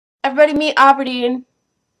Everybody meet Auberdine.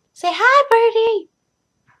 Say hi, Birdie.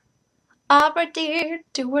 Auberdine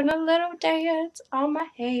doing a little dance on my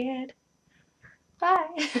head.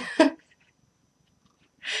 Bye.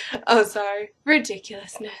 Oh, sorry.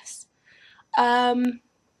 Ridiculousness. Um,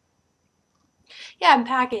 yeah, I'm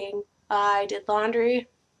packing. I did laundry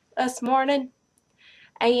this morning,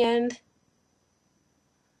 and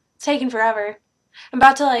it's taking forever. I'm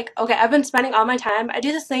about to okay, I've been spending all my time. I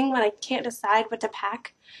do this thing when I can't decide what to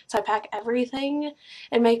pack. So I pack everything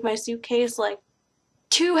and make my suitcase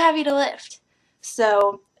too heavy to lift.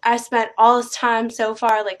 So I spent all this time so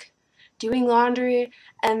far doing laundry,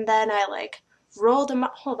 and then I rolled them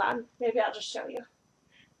up. Hold on, maybe I'll just show you.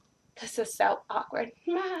 This is so awkward.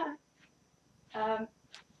 um,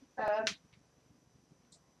 um,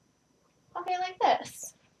 okay, like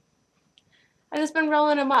this. I've just been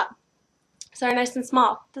rolling them up. So they're nice and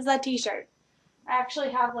small. This is that t-shirt. I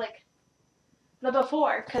actually have the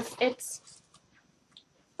before because it's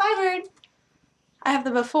fibered. I have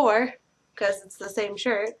the before because it's the same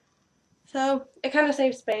shirt. So it kind of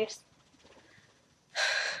saves space.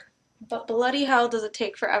 But bloody hell does it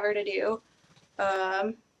take forever to do.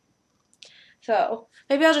 So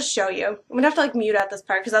maybe I'll just show you. I'm gonna have to mute out this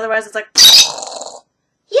part because otherwise it's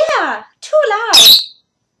yeah, too loud.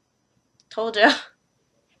 Told you.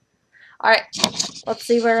 Alright, let's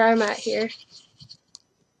see where I'm at here.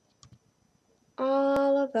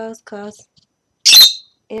 All of those clothes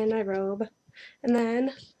and my robe. And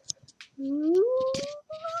then look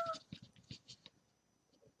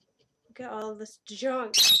at all of this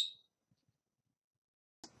junk.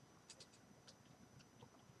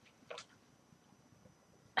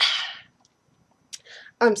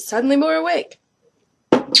 I'm suddenly more awake.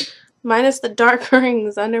 Minus the dark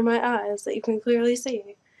rings under my eyes that you can clearly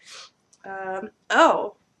see.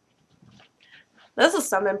 Oh. This is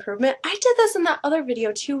some improvement. I did this in that other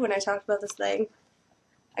video too when I talked about this thing.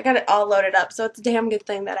 I got it all loaded up, so it's a damn good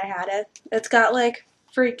thing that I had it. It's got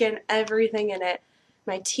freaking everything in it.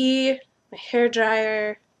 My tea, my hair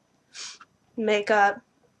dryer, makeup,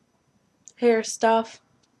 hair stuff,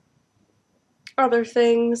 other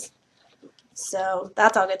things. So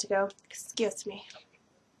that's all good to go. Excuse me.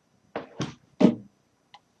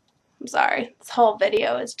 I'm sorry. This whole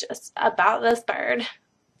video is just about this bird.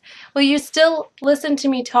 Will you still listen to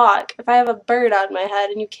me talk if I have a bird on my head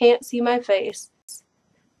and you can't see my face?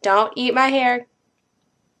 Don't eat my hair.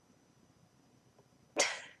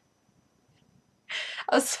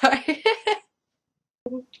 Oh, sorry.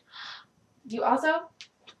 You also?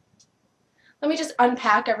 Let me just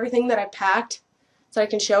unpack everything that I packed so I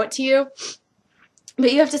can show it to you.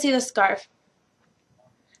 But you have to see this scarf.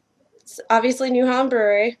 It's obviously New Holland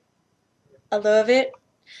Brewery. I love it.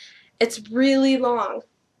 It's really long.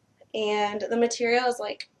 And the material is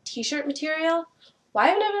t-shirt material. Why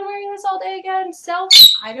haven't I been wearing this all day again? So,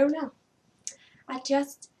 I don't know. I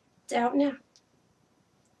just don't know.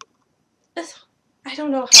 I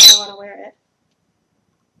don't know how I want to wear it.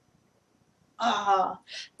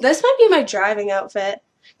 This might be my driving outfit.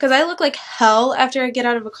 Because I look like hell after I get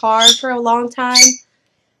out of a car for a long time.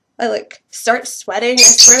 I start sweating. I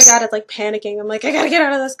swear to God, it's panicking. I'm I gotta get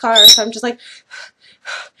out of this car. So I'm just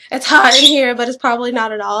it's hot in here, but it's probably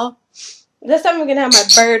not at all. This time I'm gonna have my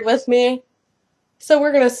bird with me. So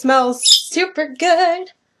we're gonna smell super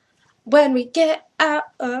good when we get out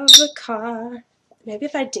of the car. Maybe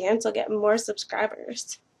if I dance, I'll get more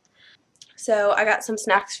subscribers. So I got some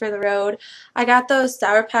snacks for the road. I got those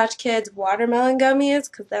Sour Patch Kids watermelon gummies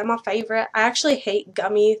because they're my favorite. I actually hate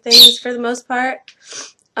gummy things for the most part.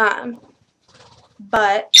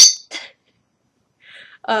 But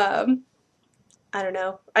I don't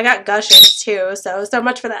know. I got Gushers too, so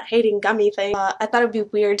much for that hating gummy thing. I thought it'd be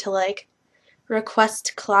weird to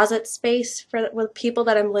request closet space with people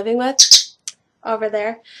that I'm living with over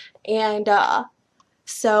there. And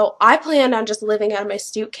so I planned on just living out of my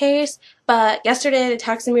suitcase, but yesterday they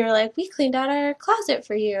texted me, were we cleaned out our closet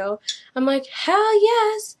for you. I'm hell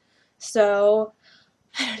yes. So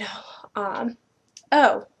I don't know.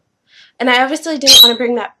 Oh, and I obviously didn't want to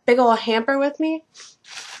bring that big old hamper with me.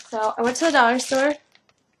 So I went to the dollar store.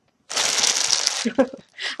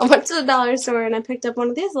 I went to the dollar store and I picked up one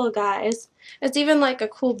of these little guys. It's even a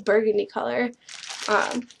cool burgundy color.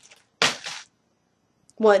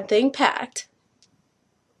 One thing packed.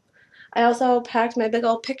 I also packed my big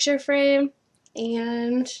old picture frame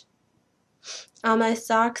and all my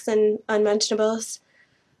socks and unmentionables.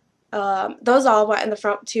 Those all went in the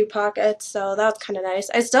front 2 pockets, so that was kind of nice.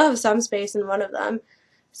 I still have some space in one of them,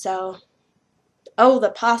 so oh, the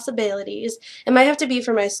possibilities. It might have to be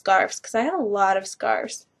for my scarves because I have a lot of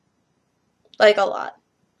scarves, a lot,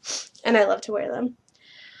 and I love to wear them.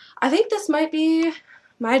 I think this might be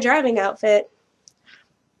my driving outfit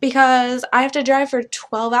because I have to drive for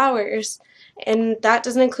 12 hours and that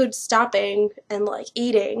doesn't include stopping and like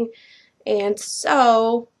eating. And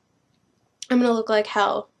so I'm gonna look like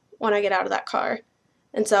hell when I get out of that car.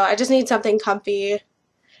 And so I just need something comfy,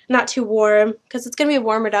 not too warm, because it's gonna be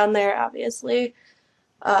warmer down there, obviously.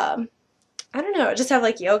 I don't know, I just have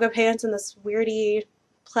like yoga pants and this weirdy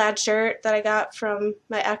plaid shirt that I got from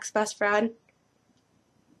my ex-best friend.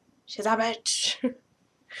 She's a bitch.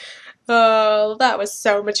 Oh, that was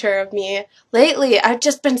so mature of me. Lately, I've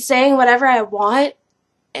just been saying whatever I want,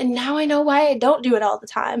 and now I know why I don't do it all the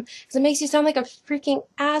time. Because it makes you sound like a freaking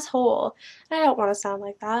asshole. And I don't want to sound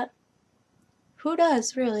like that. Who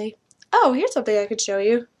does, really? Oh, here's something I could show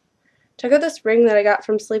you. Check out this ring that I got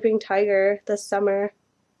from Sleeping Tiger this summer.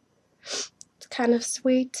 It's kind of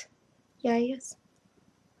sweet. Yeah, yes.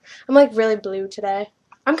 I'm like really blue today.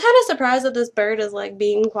 I'm kind of surprised that this bird is like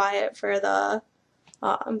being quiet for the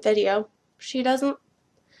video. She doesn't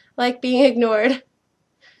like being ignored.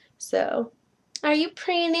 So, are you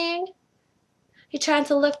preening? You trying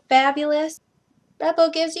to look fabulous?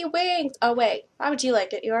 Beppo gives you wings. Oh wait, why would you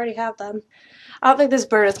like it? You already have them. I don't think this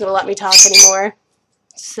bird is gonna let me talk anymore.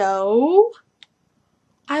 So,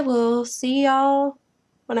 I will see y'all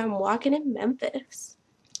when I'm walking in Memphis.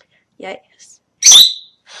 Yes.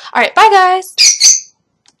 Alright, bye guys!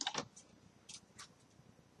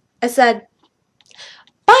 I said,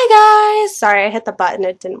 bye guys! Sorry, I hit the button,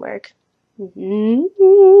 it didn't work.